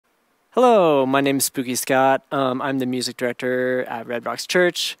Hello, my name is Spooky Scott. I'm the music director at Red Rocks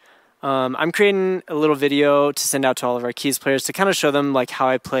Church. I'm creating a little video to send out to all of our keys players to kind of show them like how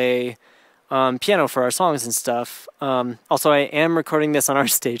I play piano for our songs and stuff. Also, I am recording this on our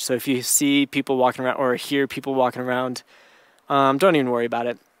stage, so if you see people walking around or hear people walking around, don't even worry about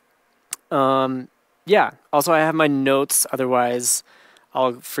it. Yeah, also I have my notes, otherwise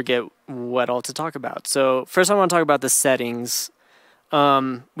I'll forget what all to talk about. So first I want to talk about the settings.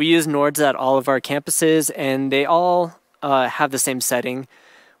 We use Nords at all of our campuses, and they all have the same setting,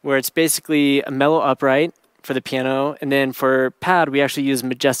 where it's basically a mellow upright for the piano, and then for pad, we actually use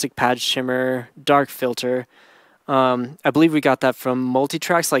Majestic Pad Shimmer Dark Filter. I believe we got that from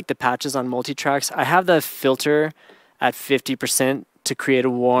Multitracks, like the patches on Multitracks. I have the filter at 50% to create a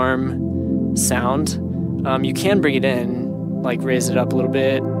warm sound. You can bring it in, like raise it up a little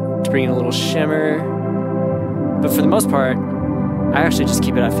bit to bring in a little shimmer, but for the most part, I actually just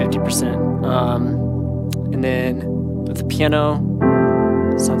keep it at 50%. And then with the piano,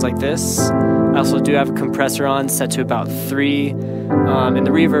 sounds like this. I also do have a compressor on set to about 3. And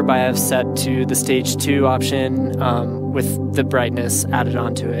the reverb I have set to the stage 2 option with the brightness added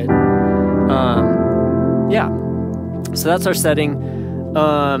onto it. Yeah, so that's our setting.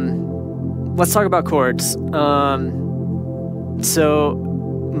 Let's talk about chords. So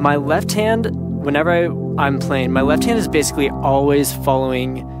my left hand, whenever I'm playing, my left hand is basically always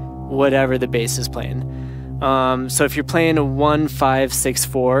following whatever the bass is playing. So if you're playing a 1, 5, 6,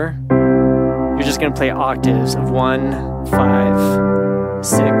 4, you're just going to play octaves of 1, 5,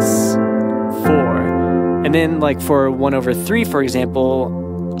 6, 4. And then like for 1/3, for example,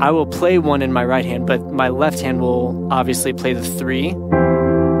 I will play 1 in my right hand, but my left hand will obviously play the 3.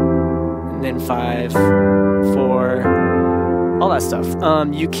 And then 5, 4, all that stuff.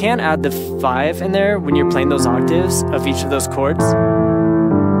 You can add the 5 in there when you're playing those octaves of each of those chords.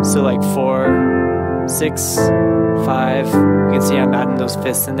 So like 4, 6, 5. You can see I'm adding those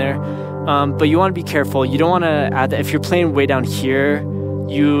fifths in there. But you want to be careful. You don't want to add that. If you're playing way down here,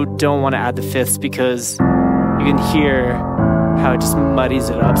 you don't want to add the fifths because you can hear how it just muddies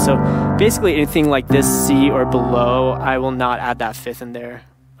it up. So basically anything like this C or below, I will not add that fifth in there.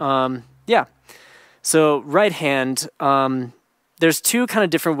 Yeah. So right hand, there's 2 kind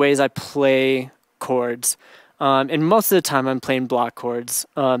of different ways I play chords. And most of the time I'm playing block chords.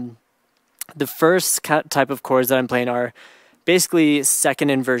 The first type of chords that I'm playing are basically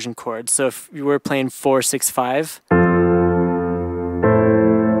second inversion chords. So if you were playing 4, 6, 5,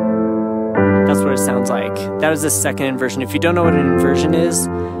 that's what it sounds like. That is the second inversion. If you don't know what an inversion is,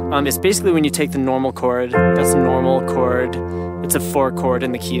 it's basically when you take the normal chord, that's a normal chord, it's a 4 chord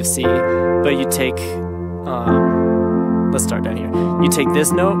in the key of C, but you take, let's start down here. You take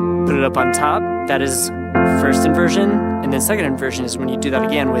this note, put it up on top, that is first inversion, and then second inversion is when you do that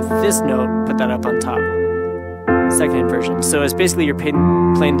again with this note, put that up on top. Second inversion. So it's basically you're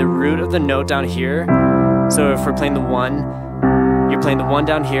playing the root of the note down here. So if we're playing the 1, you're playing the 1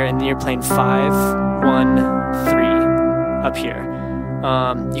 down here, and then you're playing 5, 1, 3 up here.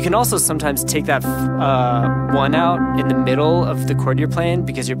 You can also sometimes take that 1 out in the middle of the chord you're playing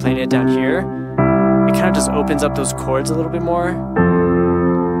because you're playing it down here. It kind of just opens up those chords a little bit more.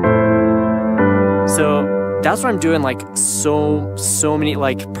 So that's what I'm doing like so many,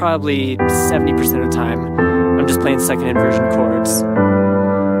 like probably 70% of the time, I'm just playing second inversion chords.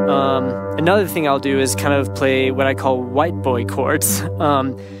 Another thing I'll do is kind of play what I call white boy chords,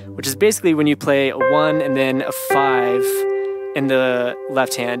 which is basically when you play a 1 and then a 5 in the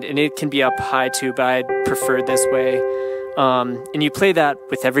left hand, and it can be up high too, but I prefer it this way. And you play that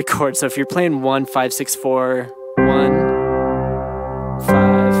with every chord. So if you're playing 1, 5, 6, 4, 1,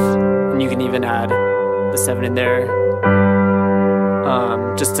 5, and you can even add the 7 in there,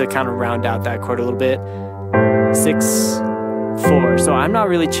 just to kind of round out that chord a little bit. 6, 4. So I'm not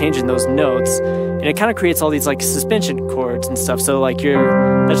really changing those notes, and it kind of creates all these like suspension chords and stuff. So like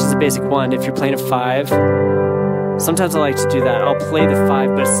that's just a basic 1. If you're playing a 5, sometimes I like to do that. I'll play the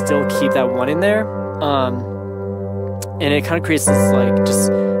 5, but still keep that 1 in there. And it kind of creates this like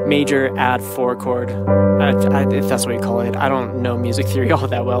just major add 4 chord, if that's what you call it. I don't know music theory all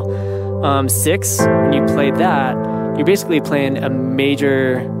that well. 6, when you play that, you're basically playing a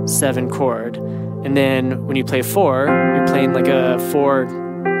major 7 chord. And then when you play 4, you're playing like a 4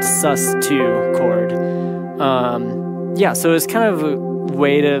 sus2 chord. Yeah, so it's kind of a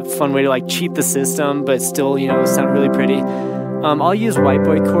fun way to like cheat the system, but still, you know, sound really pretty. I'll use white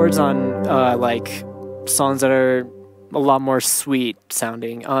boy chords on like songs that are a lot more sweet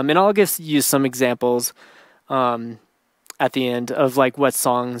sounding. And I'll give you some examples at the end of like what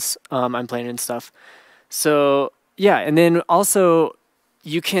songs I'm playing and stuff. So yeah, and then also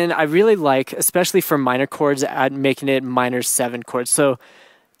I really like, especially for minor chords, making it minor 7 chords. So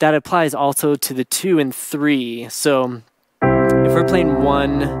that applies also to the 2 and 3. So if we're playing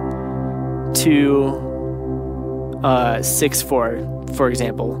 1, 2, 6, 4, for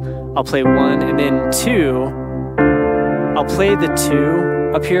example, I'll play 1 and then 2. I'll play the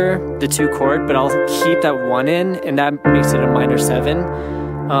 2 up here, the 2 chord, but I'll keep that 1 in, and that makes it a minor 7.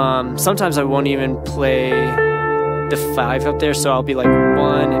 Sometimes I won't even play the 5 up there, so I'll be like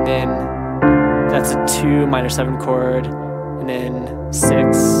 1, and then that's a 2 minor 7 chord, and then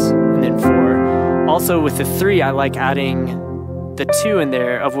 6, and then 4. Also with the 3, I like adding the 2 in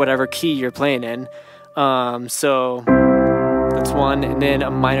there of whatever key you're playing in. So that's 1, and then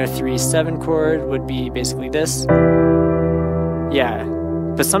a minor 3 7 chord would be basically this. Yeah,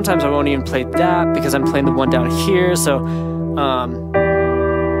 but sometimes I won't even play that because I'm playing the 1 down here. So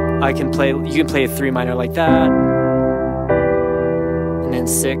you can play a 3 minor like that, and then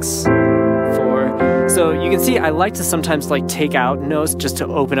 6, 4. So you can see I like to sometimes like take out notes just to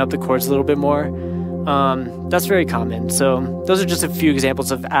open up the chords a little bit more. That's very common. So those are just a few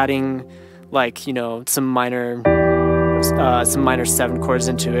examples of adding, like, you know, some minor 7 chords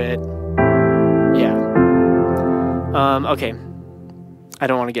into it. Yeah. Okay. I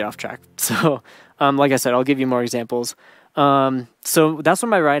don't want to get off track. So, like I said, I'll give you more examples. So that's what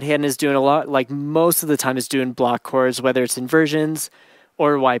my right hand is doing a lot. Like most of the time, it's doing block chords, whether it's inversions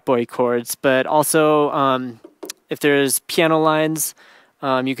or white boy chords. But also, if there's piano lines,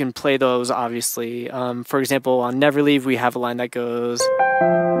 you can play those, obviously. For example, on Never Leave, we have a line that goes...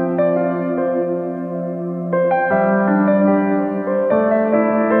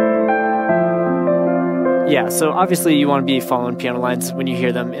 Yeah, so obviously you want to be following piano lines when you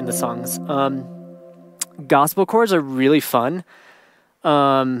hear them in the songs. Gospel chords are really fun,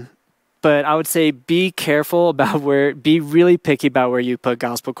 but I would say be careful about be really picky about where you put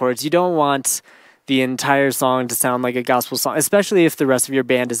gospel chords. You don't want the entire song to sound like a gospel song, especially if the rest of your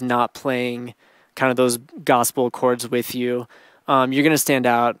band is not playing kind of those gospel chords with you. You're going to stand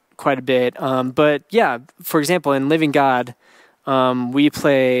out quite a bit. But yeah, for example, in Living God, we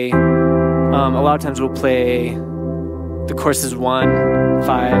play... a lot of times we'll play the choruses 1,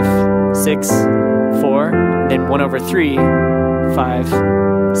 5, 6, 4, and then 1 over 3,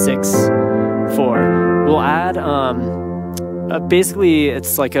 5, 6, 4. We'll add, basically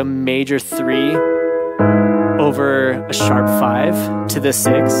it's like a major 3 over a sharp 5 to the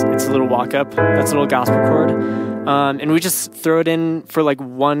 6. It's a little walk up. That's a little gospel chord. And we just throw it in for like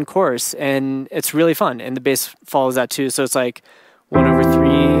one chorus, and it's really fun. And the bass follows that too. So it's like 1 over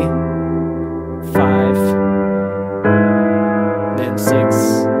 3, 5, then 6.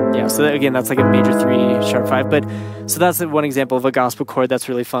 Yeah, so again, that's like a major 3, sharp 5. But so that's one example of a gospel chord that's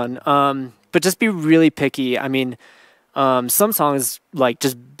really fun. But just be really picky. I mean, some songs like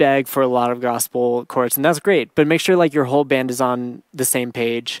just beg for a lot of gospel chords, and that's great. But make sure like your whole band is on the same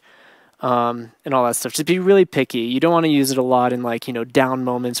page, and all that stuff. Just be really picky. You don't want to use it a lot in like, you know, down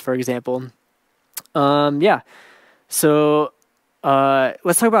moments, for example. Yeah. So.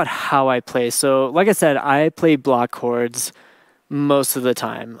 Let's talk about how I play. So, like I said, I play block chords most of the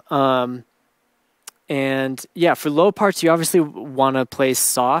time. And yeah, for low parts, you obviously want to play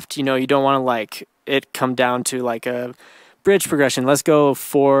soft. You know, you don't want to like it come down to like a bridge progression. Let's go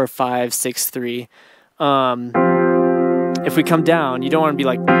 4, 5, 6, 3. If we come down, you don't want to be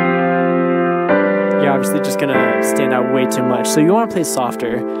like, you're obviously just gonna stand out way too much. So you want to play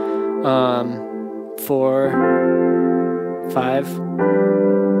softer. 4, 5,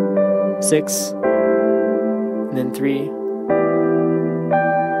 6, and then 3,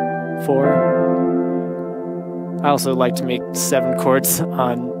 4. I also like to make 7 chords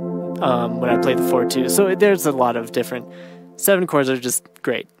on when I play the 4 too. So there's a lot of different 7 chords are just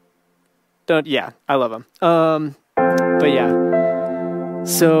great. Yeah, I love them. But yeah,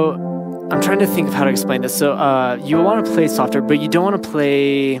 so I'm trying to think of how to explain this. So you want to play softer, but you don't want to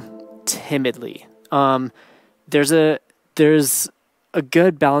play timidly. There's a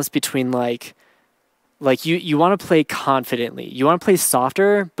good balance between like you want to play confidently. You want to play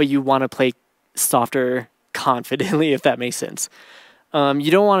softer, but you want to play softer confidently, if that makes sense.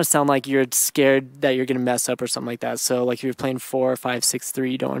 You don't want to sound like you're scared that you're going to mess up or something like that. So like if you're playing 4, 5, 6,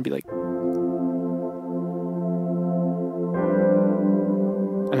 3, you don't want to be like...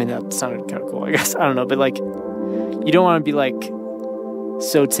 I mean, that sounded kind of cool, I guess. I don't know, but like you don't want to be like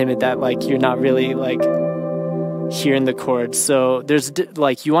so timid that like you're not really like hearing the chords. So there's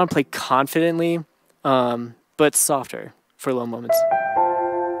like you want to play confidently, but softer for low moments.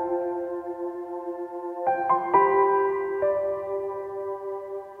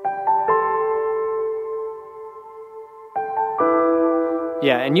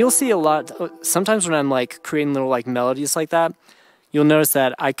 Yeah, and you'll see a lot, sometimes when I'm like creating little like melodies like that, you'll notice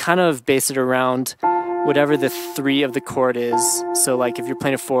that I kind of base it around whatever the 3 of the chord is. So like if you're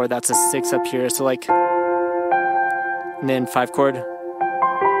playing a 4, that's a 6 up here. So like, and then 5 chord,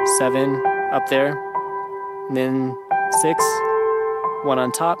 7 up there, and then 6, 1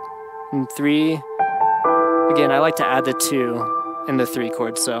 on top, and 3. Again, I like to add the 2 and the 3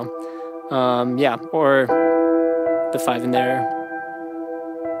 chords. So yeah, or the 5 in there.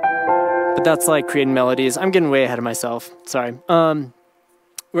 But that's like creating melodies. I'm getting way ahead of myself. Sorry. Where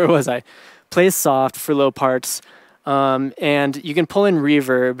was I? Play soft for low parts. And you can pull in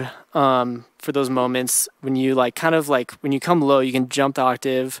reverb for those moments when you like kind of like when you come low, you can jump the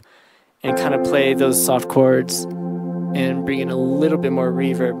octave and kind of play those soft chords and bring in a little bit more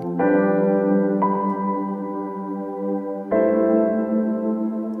reverb.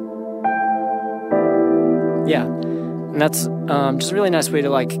 Yeah. And that's just a really nice way to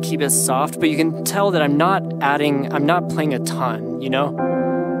like keep it soft, but you can tell that I'm not playing a ton, you know?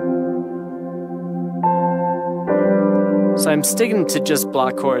 So I'm sticking to just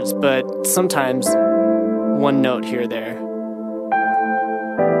block chords, but sometimes one note here or there.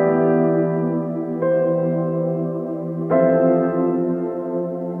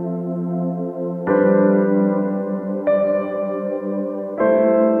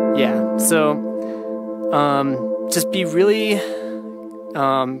 Yeah, so just be really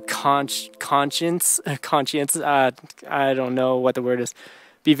conscientious, I don't know what the word is.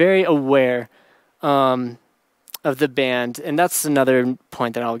 Be very aware of the band, and that's another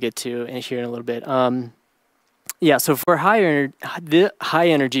point that I'll get to here in a little bit. Yeah, so for the high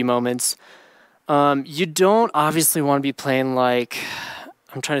energy moments, you don't obviously want to be playing like,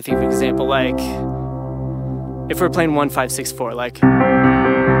 I'm trying to think of an example, like if we're playing 1, 5, 6, 4, like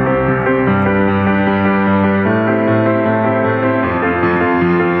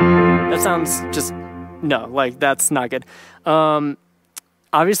that sounds just, no, like that's not good.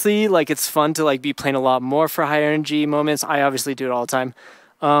 Obviously, like it's fun to like be playing a lot more for high energy moments. I obviously do it all the time.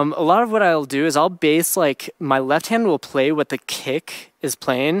 A lot of what I'll do is I'll base like my left hand will play what the kick is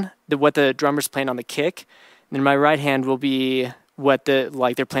playing, what the drummer's playing on the kick, and then my right hand will be what they're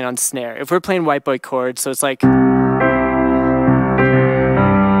playing on snare. If we're playing white boy chords, so it's like, so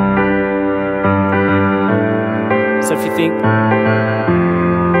if you think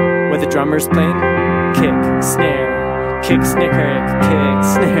what the drummer's playing, kick, snare, kick, snare, kick,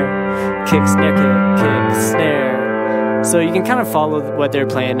 snare, kick, snare, kick, snare. So you can kind of follow what they're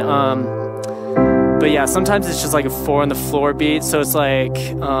playing. But yeah, sometimes it's just like a 4 on the floor beat. So it's like,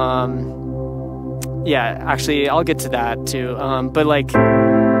 yeah, actually I'll get to that too. But like,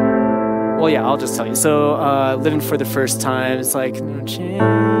 well, yeah, I'll just tell you. So Living for the First Time, it's like, no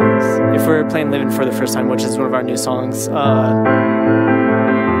chance. If we're playing Living for the First Time, which is one of our new songs,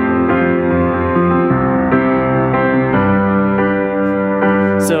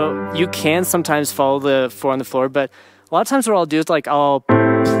 so you can sometimes follow the 4 on the floor, but a lot of times what I'll do is like I'll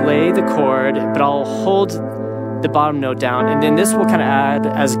play the chord, but I'll hold the bottom note down, and then this will kind of add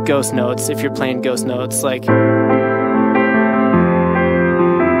as ghost notes if you're playing ghost notes. Like,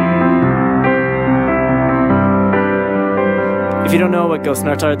 if you don't know what ghost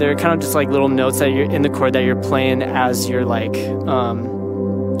notes are, they're kind of just like little notes that you're in the chord that you're playing as you're like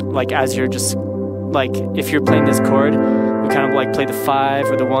as you're just like, if you're playing this chord, you kind of like play the 5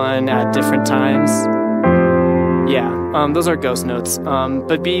 or the 1 at different times. Yeah, those are ghost notes.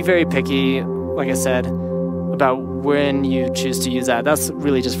 But be very picky, like I said, about when you choose to use that. That's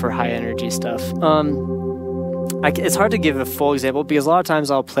really just for high energy stuff. It's hard to give a full example because a lot of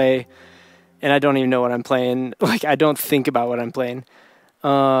times I'll play and I don't even know what I'm playing. Like, I don't think about what I'm playing.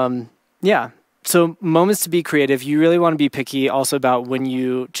 Yeah. So moments to be creative, you really want to be picky also about when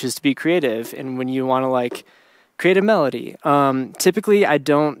you choose to be creative and when you want to like create a melody. Typically I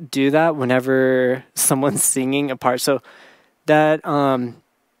don't do that whenever someone's singing a part. So that,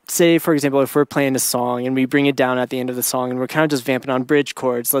 say for example, if we're playing a song and we bring it down at the end of the song and we're kind of just vamping on bridge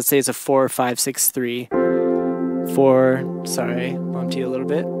chords, let's say it's a 4, 5, 6, 3, 4, sorry, bumped you a little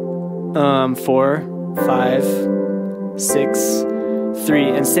bit. 4, 5, 6, 3,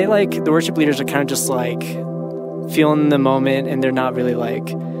 and say like the worship leaders are kind of just like feeling the moment and they're not really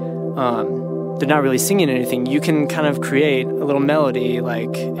like they're not really singing anything. You can kind of create a little melody,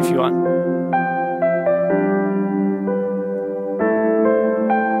 like if you want.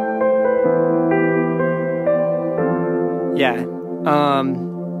 Yeah,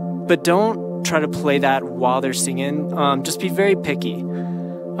 but don't try to play that while they're singing. Just be very picky.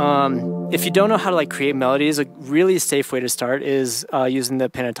 If you don't know how to like create melodies, a really safe way to start is using the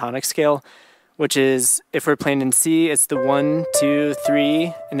pentatonic scale, which is if we're playing in C, it's the 1, 2,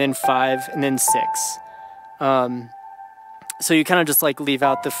 3, and then 5, and then 6. So you kind of just like leave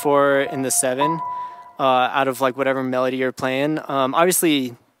out the 4 and the 7 out of like whatever melody you're playing.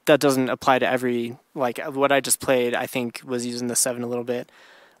 Obviously, that doesn't apply to every, like what I just played, I think was using the 7 a little bit.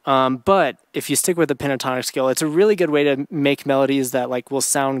 But if you stick with the pentatonic scale, it's a really good way to make melodies that like will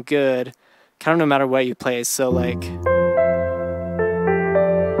sound good kind of no matter what you play. So like...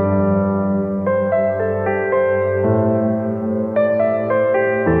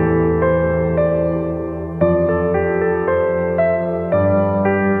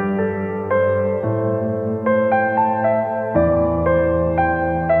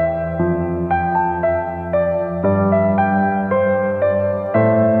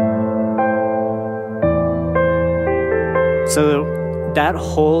 So that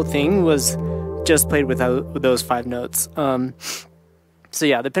whole thing was just played with those 5 notes. So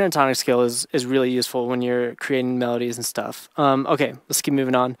yeah, the pentatonic scale is really useful when you're creating melodies and stuff. Okay, let's keep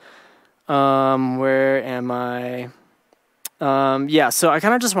moving on. Where am I? Yeah, so I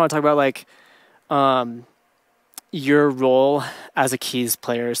kind of just want to talk about like your role as a keys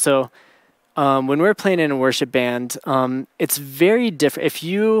player. So when we're playing in a worship band, it's very different. If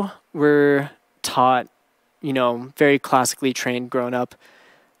you were taught, you know, very classically trained growing up,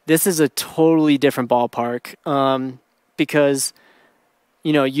 this is a totally different ballpark, because,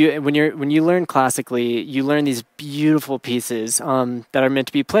 you know, when you learn classically, you learn these beautiful pieces that are meant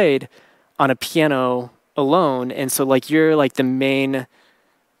to be played on a piano alone, and so like you're the main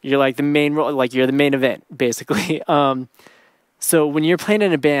role, like you're the main event basically. So when you're playing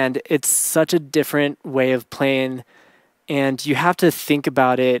in a band, it's such a different way of playing, and you have to think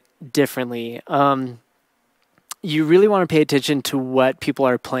about it differently. You really want to pay attention to what people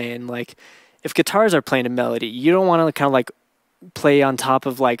are playing. Like if guitars are playing a melody, you don't want to kind of like play on top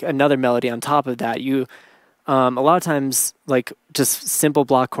of like another melody on top of that. You a lot of times like just simple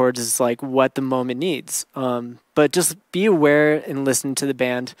block chords is like what the moment needs. But just be aware and listen to the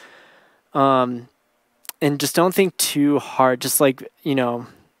band. And just don't think too hard. Just like, you know,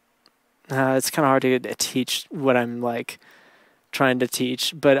 it's kind of hard to teach what I'm like trying to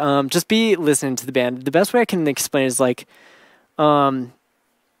teach, but just be listening to the band. The best way I can explain is like the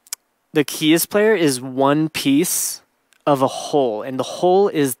keys player is one piece of a whole, and the whole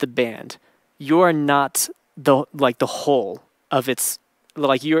is the band. You are not the whole of its,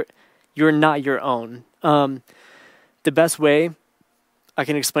 like you're not your own. The best way I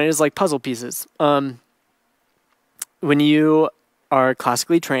can explain it is like puzzle pieces. When you are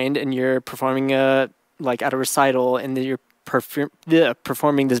classically trained and you're performing like at a recital, and you're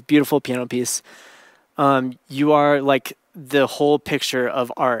performing this beautiful piano piece, you are like the whole picture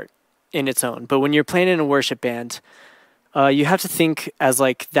of art in its own. But when you're playing in a worship band, you have to think as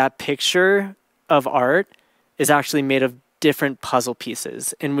like that picture of art is actually made of different puzzle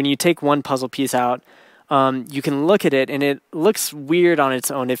pieces. And when you take one puzzle piece out, you can look at it and it looks weird on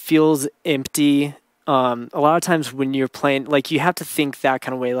its own. It feels empty. A lot of times when you're playing, like you have to think that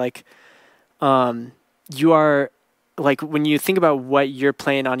kind of way. Like you are, like when you think about what you're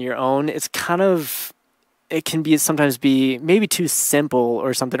playing on your own, it's kind of, it can be sometimes be maybe too simple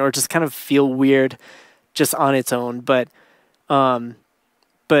or something, or just kind of feel weird just on its own. But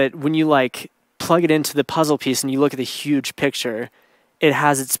when you like plug it into the puzzle piece and you look at the huge picture, it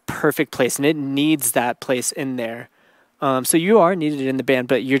has its perfect place and it needs that place in there. So you are needed in the band,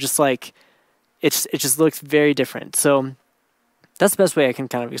 but you're just like, it just looks very different. So that's the best way I can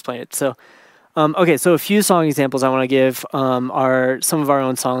kind of explain it. So okay, so a few song examples I want to give are some of our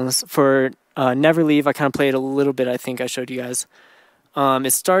own songs. For Never Leave, I kind of played a little bit, I think I showed you guys.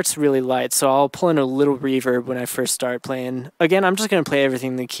 It starts really light, so I'll pull in a little reverb when I first start playing. Again, I'm just going to play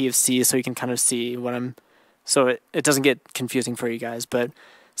everything in the key of C so you can kind of see what I'm... So it doesn't get confusing for you guys, but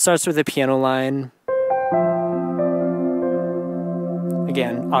starts with a piano line.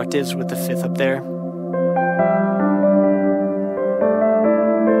 Again, octaves with the 5th up there.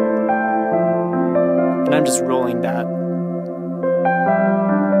 And I'm just rolling that.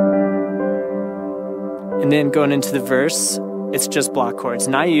 And then going into the verse, it's just block chords.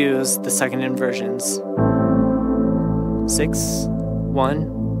 And I use the second inversions. 6,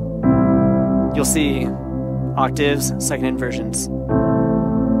 1. You'll see octaves, second inversions.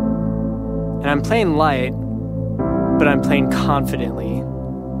 And I'm playing light, but I'm playing confidently.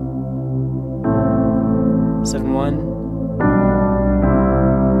 7, 1.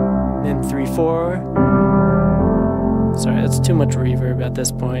 Then 3, 4. Sorry, that's too much reverb at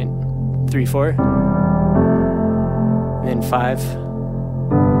this point. 3, 4. And then 5.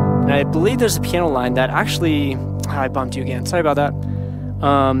 And I believe there's a piano line that actually... I bumped you again. Sorry about that.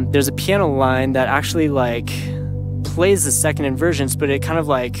 there's a piano line that actually like plays the second inversions, but it kind of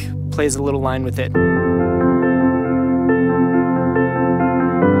like plays a little line with it.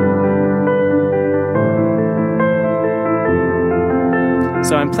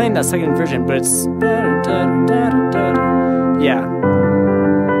 So I'm playing that second inversion, but it's yeah.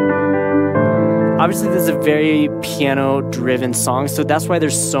 Obviously, this is a very piano-driven song, so that's why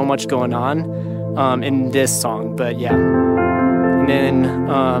there's so much going on in this song. But yeah, and then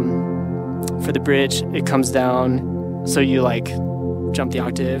for the bridge, it comes down, so you like jump the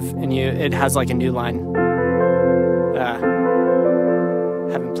octave, and it has like a new line.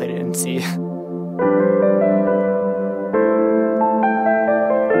 Haven't played it in C.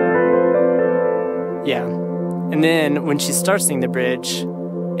 Yeah, and then when she starts singing the bridge,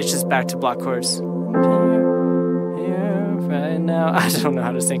 it's just back to block chords. Here, right now. I don't know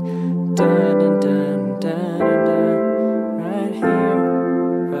how to sing. Dun, dun, dun, dun, dun, right here,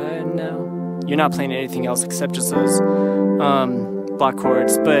 right now. You're not playing anything else except just those block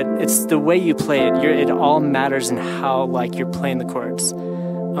chords, but it's the way you play it. It all matters in how like you're playing the chords.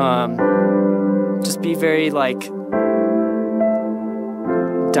 Just be very like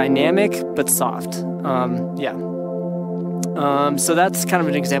dynamic but soft. Yeah. So that's kind of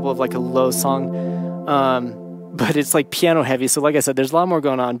an example of like a low song, but it's like piano heavy. So like I said, there's a lot more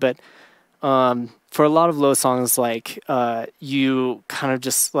going on, but for a lot of low songs, like you kind of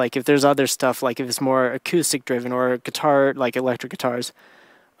just like, if there's other stuff, like if it's more acoustic driven or guitar, like electric guitars,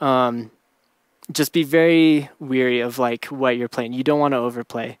 just be very weary of like what you're playing. You don't want to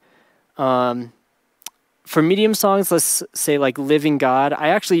overplay. For medium songs, let's say like Living God, I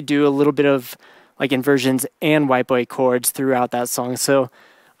actually do a little bit of like inversions and white boy chords throughout that song. So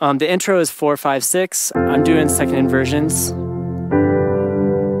the intro is 4, 5, 6. I'm doing second inversions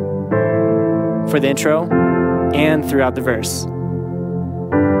for the intro and throughout the verse.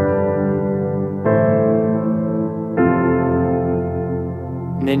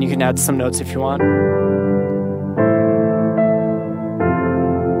 And then you can add some notes if you want.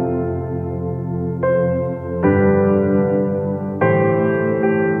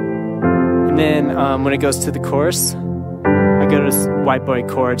 And then when it goes to the chorus, I go to white boy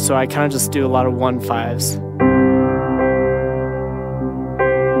chord, so I kind of just do a lot of 1/5s.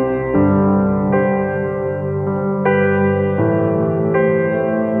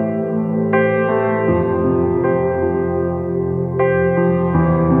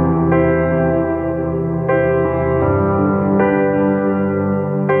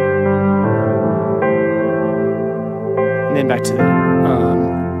 And then back to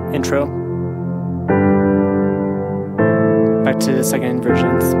the intro. Back to the second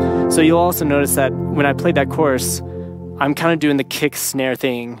inversions. So you'll also notice that when I played that chorus, I'm kind of doing the kick snare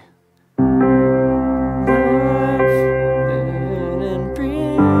thing.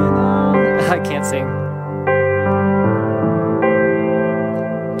 I can't sing.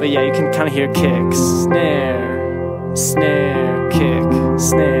 But yeah, you can kind of hear kick, snare, snare, kick,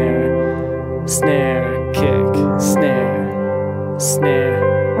 snare, snare, kick, snare, snare.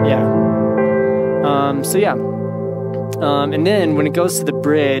 Yeah. So yeah. And then when it goes to the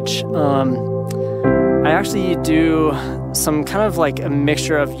bridge, I actually do some kind of like a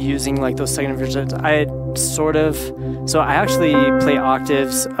mixture of using like those second inversions. So I actually play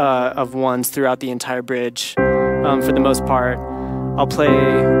octaves of ones throughout the entire bridge for the most part. I'll play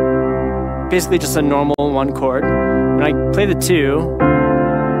basically just a normal 1 chord. When I play the 2,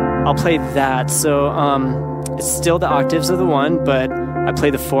 I'll play that. So it's still the octaves of the 1, but I play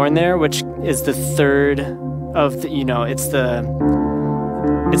the 4 in there, which is the third of the,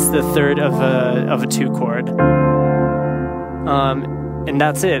 it's the third of a 2 chord. And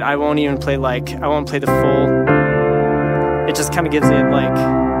that's it. I won't even play I won't play the full. It just kind of gives it like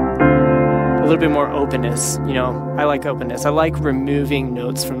a little bit more openness, I like openness. I like removing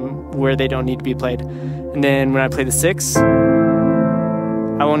notes from where they don't need to be played. And then when I play the 6,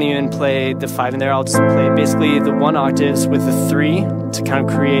 I won't even play the 5 in there. I'll just play basically the 1 octaves with the 3 to kind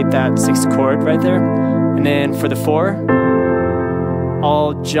of create that 6th chord right there. And then for the 4,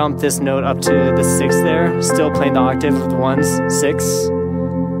 I'll jump this note up to the 6th there, still playing the octave of the 1s, 6.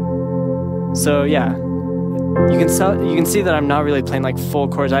 So yeah, you can see that I'm not really playing like full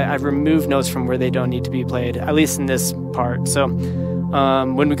chords. I've removed notes from where they don't need to be played, at least in this part. So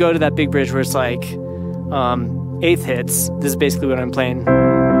when we go to that big bridge where it's like 8th hits, this is basically what I'm playing.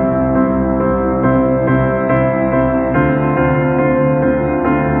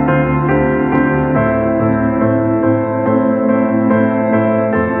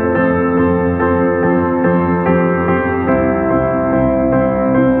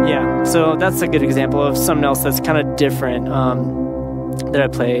 So that's a good example of something else that's kind of different. that I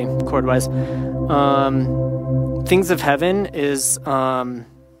play chord-wise. Things of Heaven is a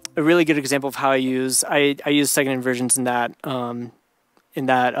really good example of how I use second inversions in that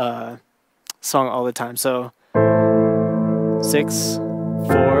song all the time. So 6,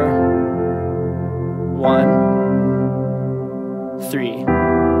 4, 1, 3,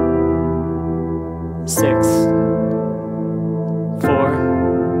 6, 4,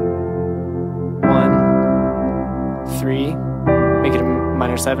 1, 3, make it a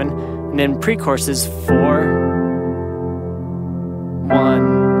minor 7, and then pre-chorus is 4,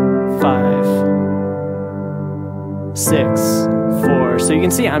 1, 5, 6, 4. So you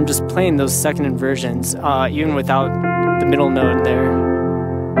can see I'm just playing those second inversions even without the middle note there.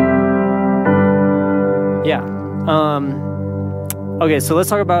 Yeah. Okay, so let's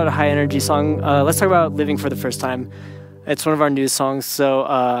talk about a high energy song. Let's talk about Living for the First Time. It's one of our new songs. So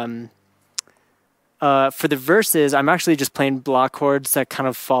for the verses, I'm actually just playing block chords that kind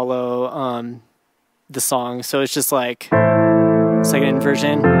of follow the song. So it's just like second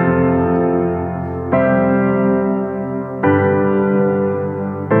inversion.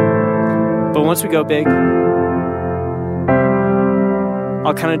 But once we go big,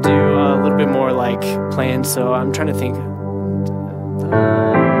 I'll kind of do a little bit more like playing. So I'm trying to think.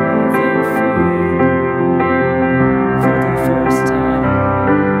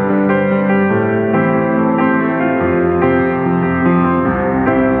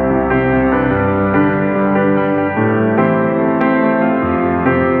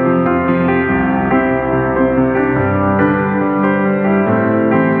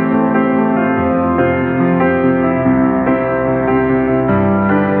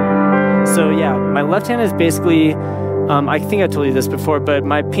 So yeah, my left hand is basically, I think I told you this before, but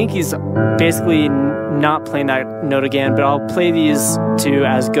my pinky's basically not playing that note again, but I'll play these two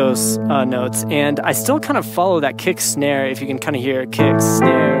as ghost notes. And I still kind of follow that kick snare, if you can kind of hear it. Kick,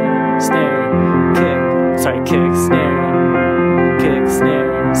 snare, snare, kick, sorry, kick, snare, kick,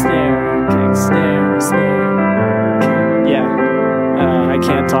 snare, snare, kick, snare, snare, kick. Yeah, I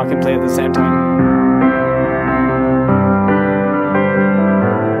can't talk and play at the same time.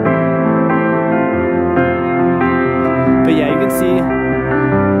 But yeah, you can see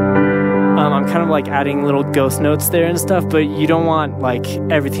I'm kind of like adding little ghost notes there and stuff, but you don't want like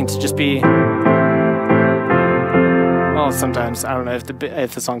everything to just be, well, sometimes, I don't know if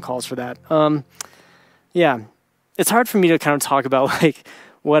the song calls for that. Yeah, it's hard for me to kind of talk about like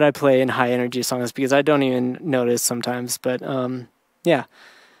what I play in high energy songs because I don't even notice sometimes, but yeah,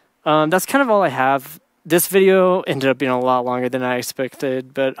 that's kind of all I have. This video ended up being a lot longer than I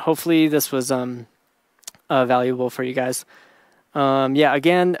expected, but hopefully this was valuable for you guys. Yeah,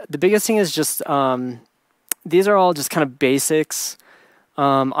 again, the biggest thing is just these are all just kind of basics.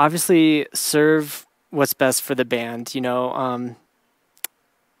 Obviously serve what's best for the band, you know,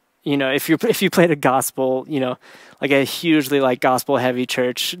 if you played a gospel, you know, like a hugely like gospel heavy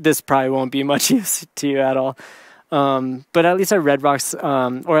church, this probably won't be much use to you at all. But at least at Red Rocks,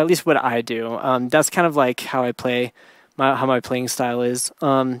 or at least what I do, that's kind of like how I play, how my playing style is.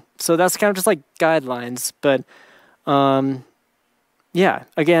 So that's kind of just like guidelines, but yeah,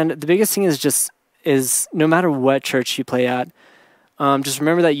 again, the biggest thing is no matter what church you play at, just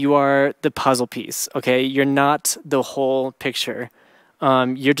remember that you are the puzzle piece, okay? You're not the whole picture.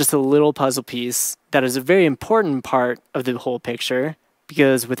 You're just a little puzzle piece that is a very important part of the whole picture,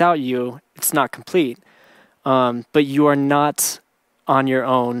 because without you, it's not complete. But you are not on your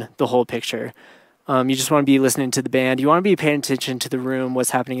own the whole picture. You just want to be listening to the band. You want to be paying attention to the room,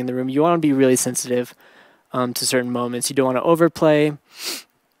 what's happening in the room. You want to be really sensitive to certain moments. You don't want to overplay,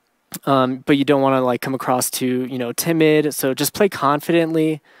 but you don't want to like come across too, you know, timid. So just play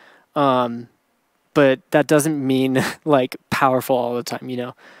confidently, but that doesn't mean like powerful all the time, you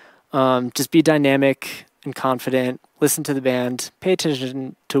know. Just be dynamic and confident. Listen to the band. Pay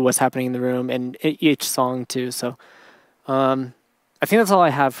attention to what's happening in the room and each song too. So I think that's all I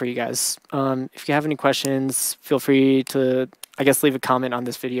have for you guys. If you have any questions, feel free to, I guess, leave a comment on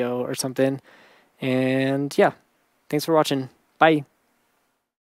this video or something. And yeah, thanks for watching. Bye.